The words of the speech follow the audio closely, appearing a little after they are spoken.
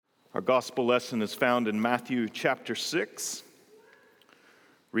Our gospel lesson is found in Matthew chapter 6,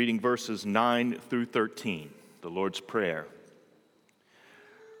 reading verses 9 through 13, the Lord's Prayer.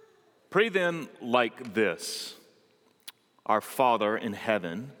 Pray then like this: Our Father in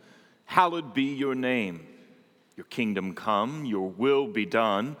heaven, hallowed be your name. Your kingdom come, your will be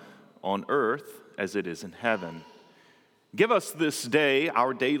done on earth as it is in heaven. Give us this day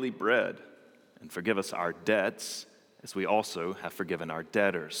our daily bread, and forgive us our debts, as we also have forgiven our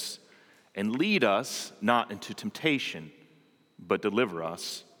debtors. And lead us not into temptation, but deliver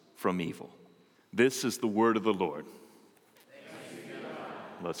us from evil. This is the word of the Lord.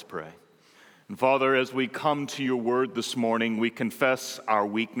 Let's pray. And Father, as we come to your word this morning, we confess our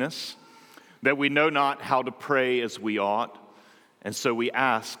weakness, that we know not how to pray as we ought. And so we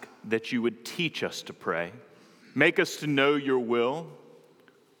ask that you would teach us to pray, make us to know your will,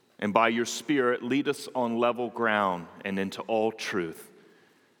 and by your Spirit lead us on level ground and into all truth.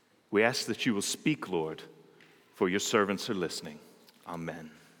 We ask that you will speak, Lord, for your servants are listening.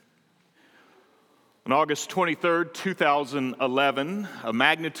 Amen. On August 23rd, 2011, a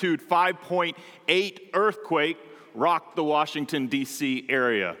magnitude 5.8 earthquake rocked the Washington, D.C.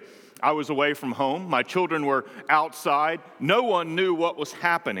 area. I was away from home. My children were outside. No one knew what was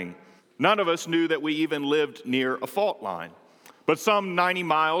happening. None of us knew that we even lived near a fault line. But some 90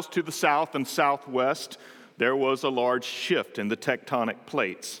 miles to the south and southwest, there was a large shift in the tectonic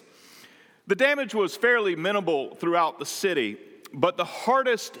plates. The damage was fairly minimal throughout the city, but the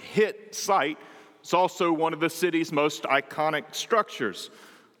hardest hit site is also one of the city's most iconic structures,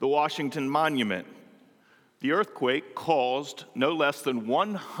 the Washington Monument. The earthquake caused no less than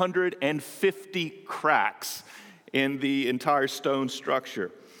 150 cracks in the entire stone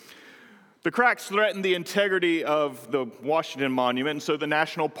structure. The cracks threatened the integrity of the Washington Monument, and so the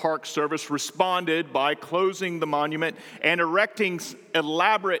National Park Service responded by closing the monument and erecting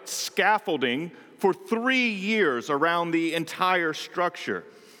elaborate scaffolding for 3 years around the entire structure.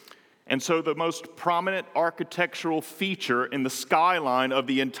 And so the most prominent architectural feature in the skyline of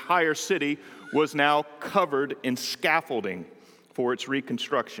the entire city was now covered in scaffolding for its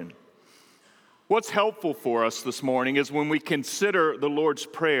reconstruction. What's helpful for us this morning is when we consider the Lord's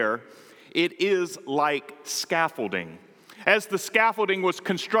Prayer, it is like scaffolding. As the scaffolding was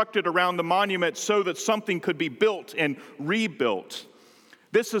constructed around the monument so that something could be built and rebuilt,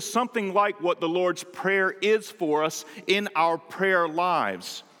 this is something like what the Lord's Prayer is for us in our prayer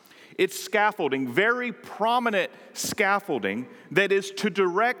lives. It's scaffolding, very prominent scaffolding that is to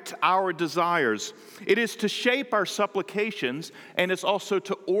direct our desires. It is to shape our supplications, and it's also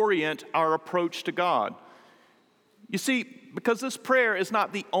to orient our approach to God. You see, because this prayer is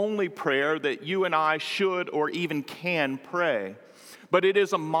not the only prayer that you and I should or even can pray, but it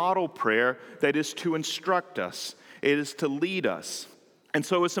is a model prayer that is to instruct us. It is to lead us. And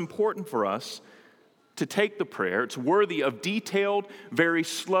so it's important for us to take the prayer. It's worthy of detailed, very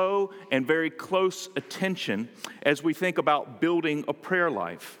slow, and very close attention as we think about building a prayer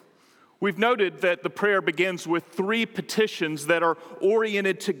life. We've noted that the prayer begins with 3 petitions that are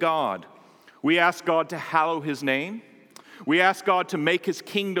oriented to God. We ask God to hallow his name. We ask God to make his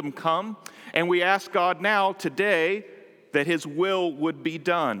kingdom come. And we ask God now, today, that his will would be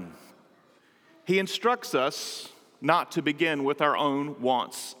done. He instructs us not to begin with our own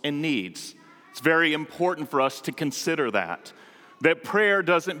wants and needs. It's very important for us to consider that prayer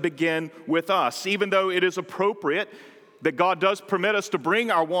doesn't begin with us. Even though it is appropriate that God does permit us to bring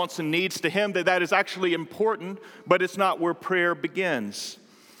our wants and needs to him, that is actually important, but it's not where prayer begins.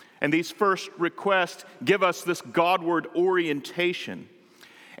 And these first requests give us this Godward orientation.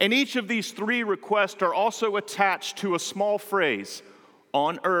 And each of these 3 requests are also attached to a small phrase,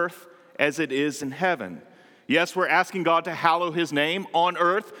 on earth as it is in heaven. Yes, we're asking God to hallow his name on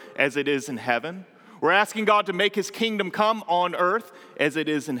earth as it is in heaven. We're asking God to make his kingdom come on earth as it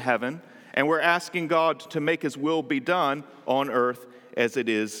is in heaven. And we're asking God to make his will be done on earth as it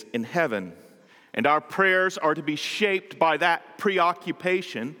is in heaven. And our prayers are to be shaped by that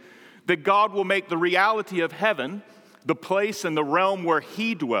preoccupation that God will make the reality of heaven, the place and the realm where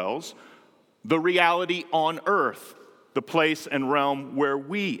he dwells, the reality on earth, the place and realm where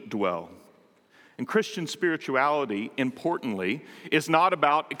we dwell. And Christian spirituality, importantly, is not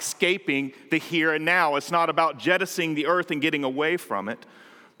about escaping the here and now. It's not about jettisoning the earth and getting away from it,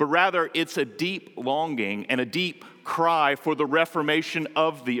 but rather it's a deep longing and a deep cry for the reformation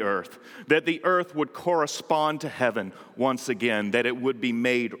of the earth, that the earth would correspond to heaven once again, that it would be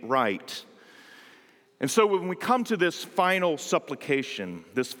made right. And so when we come to this final supplication,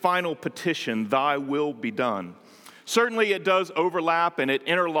 this final petition, thy will be done, certainly it does overlap and it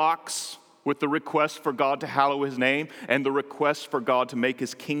interlocks with the request for God to hallow his name and the request for God to make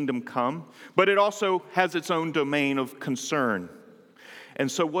his kingdom come, but it also has its own domain of concern. And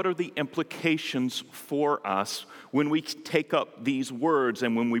so what are the implications for us when we take up these words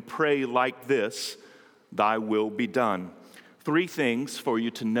and when we pray like this, thy will be done? 3 things for you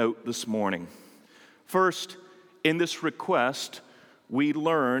to note this morning. First, in this request, we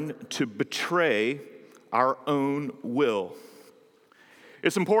learn to betray our own will.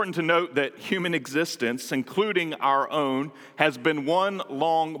 It's important to note that human existence, including our own, has been one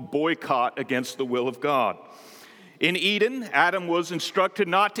long boycott against the will of God. In Eden, Adam was instructed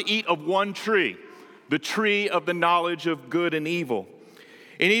not to eat of one tree, the tree of the knowledge of good and evil.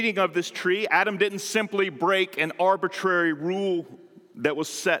 In eating of this tree, Adam didn't simply break an arbitrary rule that was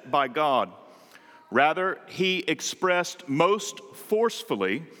set by God. Rather, he expressed most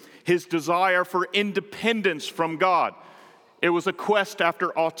forcefully his desire for independence from God. It was a quest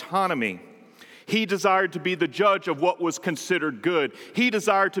after autonomy. He desired to be the judge of what was considered good. He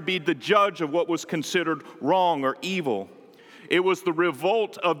desired to be the judge of what was considered wrong or evil. It was the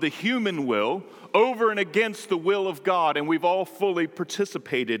revolt of the human will over and against the will of God, and we've all fully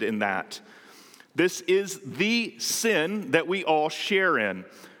participated in that. This is the sin that we all share in,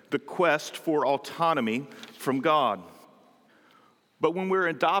 the quest for autonomy from God. But when we're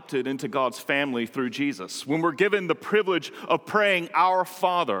adopted into God's family through Jesus, when we're given the privilege of praying our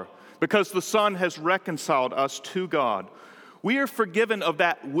Father, because the Son has reconciled us to God, we are forgiven of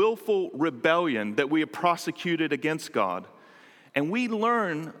that willful rebellion that we have prosecuted against God. And we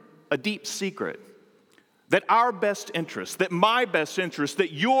learn a deep secret, that our best interest, that my best interest,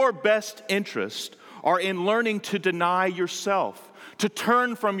 that your best interest are in learning to deny yourself, to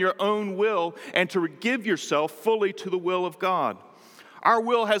turn from your own will and to give yourself fully to the will of God. Our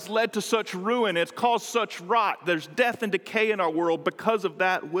will has led to such ruin. It's caused such rot. There's death and decay in our world because of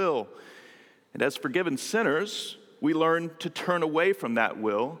that will. And as forgiven sinners, we learn to turn away from that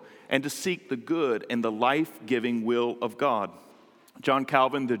will and to seek the good and the life-giving will of God. John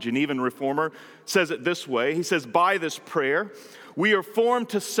Calvin, the Genevan reformer, says it this way. He says, by this prayer, we are formed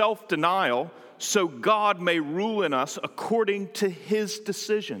to self-denial so God may rule in us according to his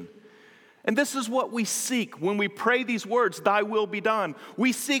decision. And this is what we seek when we pray these words, thy will be done.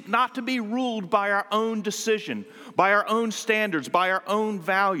 We seek not to be ruled by our own decision, by our own standards, by our own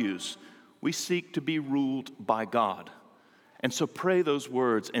values. We seek to be ruled by God. And so pray those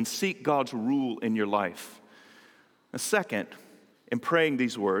words and seek God's rule in your life. And second, in praying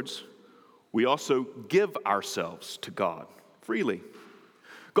these words, we also give ourselves to God freely.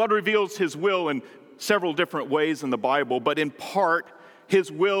 God reveals his will in several different ways in the Bible, but in part, his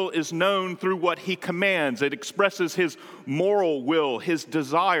will is known through what he commands. It expresses his moral will, his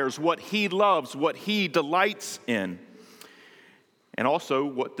desires, what he loves, what he delights in, and also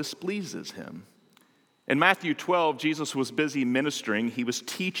what displeases him. In Matthew 12, Jesus was busy ministering. He was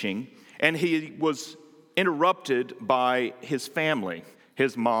teaching, and he was interrupted by his family.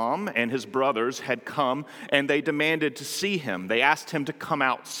 His mom and his brothers had come, and they demanded to see him. They asked him to come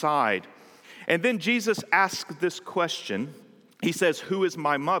outside. And then Jesus asked this question. He says, who is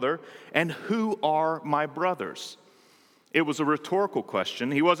my mother and who are my brothers? It was a rhetorical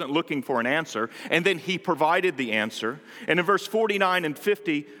question. He wasn't looking for an answer. And then he provided the answer. And in verse 49 and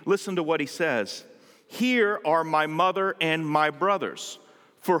 50, listen to what he says. Here are my mother and my brothers.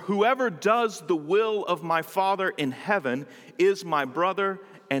 For whoever does the will of my Father in heaven is my brother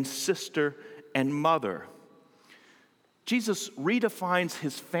and sister and mother. Jesus redefines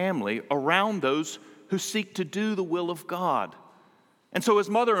his family around those who seek to do the will of God. And so his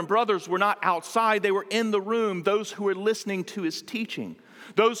mother and brothers were not outside, they were in the room, those who were listening to his teaching,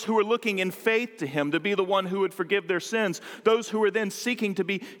 those who were looking in faith to him to be the one who would forgive their sins, those who were then seeking to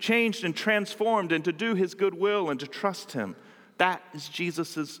be changed and transformed and to do his good will and to trust him. That is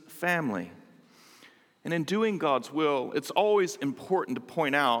Jesus' family. And in doing God's will, it's always important to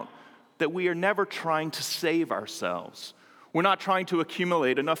point out that we are never trying to save ourselves. We're not trying to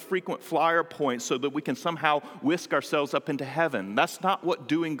accumulate enough frequent flyer points so that we can somehow whisk ourselves up into heaven. That's not what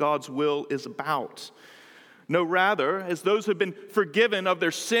doing God's will is about. No, rather, as those who have been forgiven of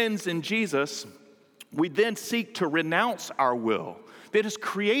their sins in Jesus, we then seek to renounce our will that has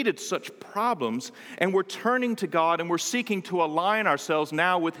created such problems, and we're turning to God and we're seeking to align ourselves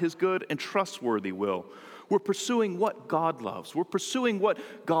now with his good and trustworthy will. We're pursuing what God loves. We're pursuing what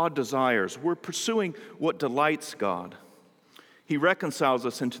God desires. We're pursuing what delights God. He reconciles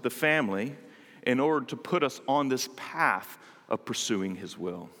us into the family in order to put us on this path of pursuing his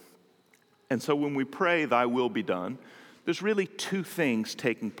will. And so when we pray, thy will be done, there's really two things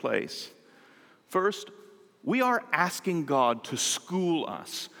taking place. First, we are asking God to school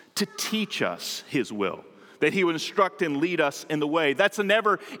us, to teach us his will, that he would instruct and lead us in the way. That's a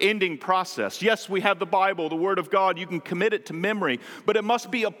never-ending process. Yes, we have the Bible, the Word of God. You can commit it to memory, but it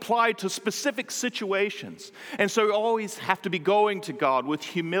must be applied to specific situations. And so we always have to be going to God with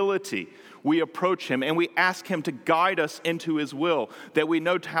humility. We approach him and we ask him to guide us into his will, that we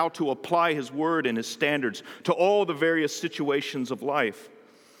know how to apply his word and his standards to all the various situations of life.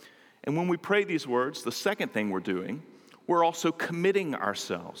 And when we pray these words, the second thing we're doing, we're also committing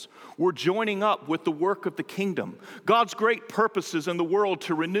ourselves. We're joining up with the work of the kingdom. God's great purposes in the world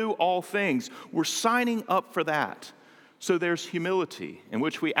to renew all things. We're signing up for that. So there's humility, in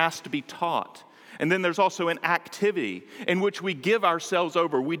which we ask to be taught. And then there's also an activity in which we give ourselves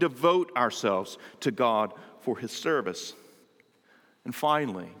over. We devote ourselves to God for his service. And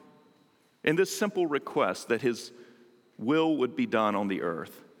finally, in this simple request that his will would be done on the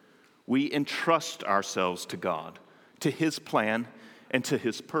earth, we entrust ourselves to God, to his plan, and to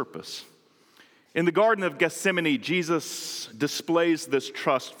his purpose. In the Garden of Gethsemane, Jesus displays this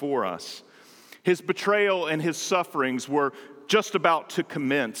trust for us. His betrayal and his sufferings were just about to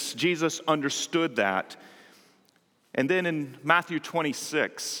commence. Jesus understood that. And then in Matthew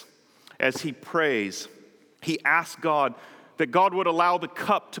 26, as he prays, he asks God that God would allow the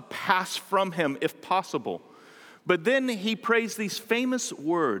cup to pass from him if possible. But then he prays these famous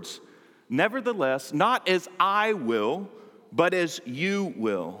words, "Nevertheless, not as I will, but as you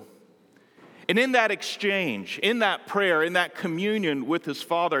will." And in that exchange, in that prayer, in that communion with his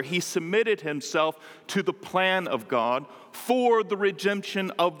Father, he submitted himself to the plan of God for the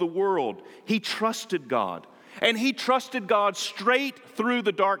redemption of the world. He trusted God. And he trusted God straight through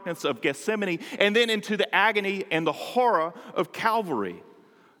the darkness of Gethsemane and then into the agony and the horror of Calvary.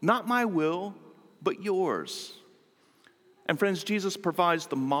 Not my will, but yours. And friends, Jesus provides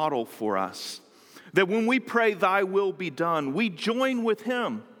the model for us that when we pray, "Thy will be done," we join with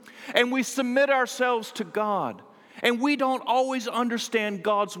him and we submit ourselves to God. And we don't always understand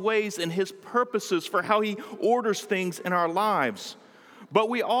God's ways and his purposes for how he orders things in our lives. But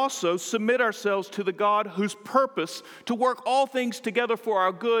we also submit ourselves to the God whose purpose to work all things together for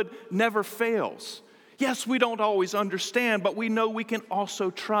our good never fails. Yes, we don't always understand, but we know we can also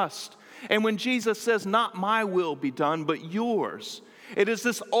trust. And when Jesus says, "Not my will be done, but yours," it is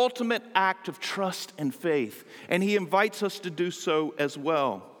this ultimate act of trust and faith, and he invites us to do so as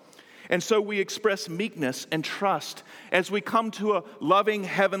well. And so we express meekness and trust as we come to a loving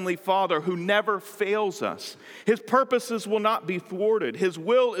heavenly Father who never fails us. His purposes will not be thwarted. His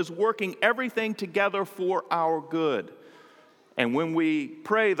will is working everything together for our good. And when we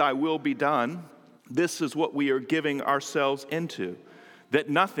pray, "Thy will be done," this is what we are giving ourselves into. That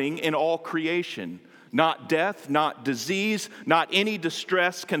nothing in all creation, not death, not disease, not any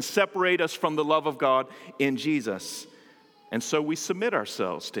distress, can separate us from the love of God in Jesus. And so we submit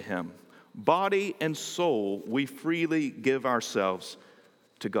ourselves to him. Body and soul, we freely give ourselves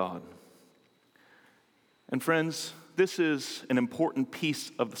to God. And friends, this is an important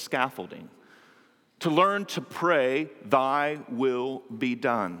piece of the scaffolding. To learn to pray, "Thy will be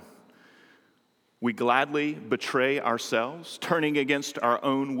done." We gladly betray ourselves, turning against our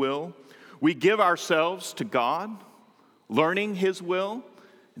own will. We give ourselves to God, learning his will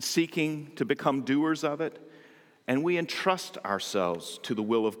and seeking to become doers of it. And we entrust ourselves to the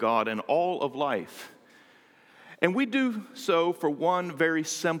will of God in all of life. And we do so for one very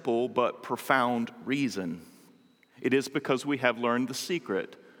simple but profound reason. It is because we have learned the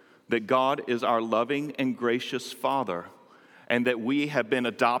secret that God is our loving and gracious Father, and that we have been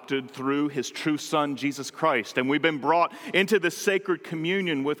adopted through his true Son, Jesus Christ, and we've been brought into this sacred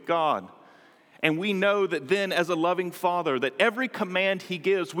communion with God. And we know that then, as a loving Father, that every command he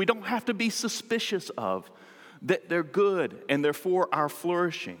gives, we don't have to be suspicious of, that they're good and they're for our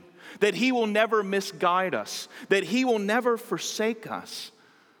flourishing, that he will never misguide us, that he will never forsake us,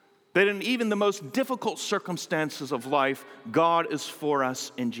 that in even the most difficult circumstances of life, God is for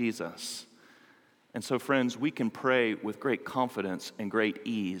us in Jesus. And so, friends, we can pray with great confidence and great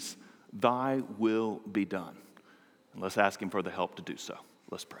ease, "Thy will be done." And let's ask him for the help to do so.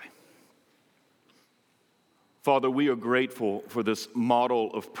 Let's pray. Father, we are grateful for this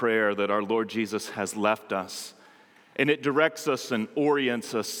model of prayer that our Lord Jesus has left us. And it directs us and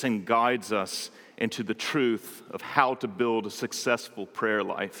orients us and guides us into the truth of how to build a successful prayer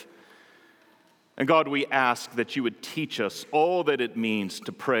life. And God, we ask that you would teach us all that it means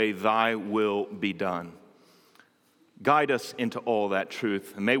to pray, "Thy will be done." Guide us into all that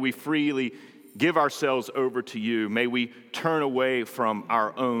truth. And may we freely give ourselves over to you. May we turn away from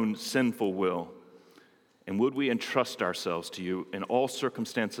our own sinful will. And would we entrust ourselves to you in all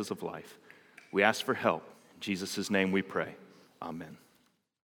circumstances of life? We ask for help. In Jesus' name we pray. Amen.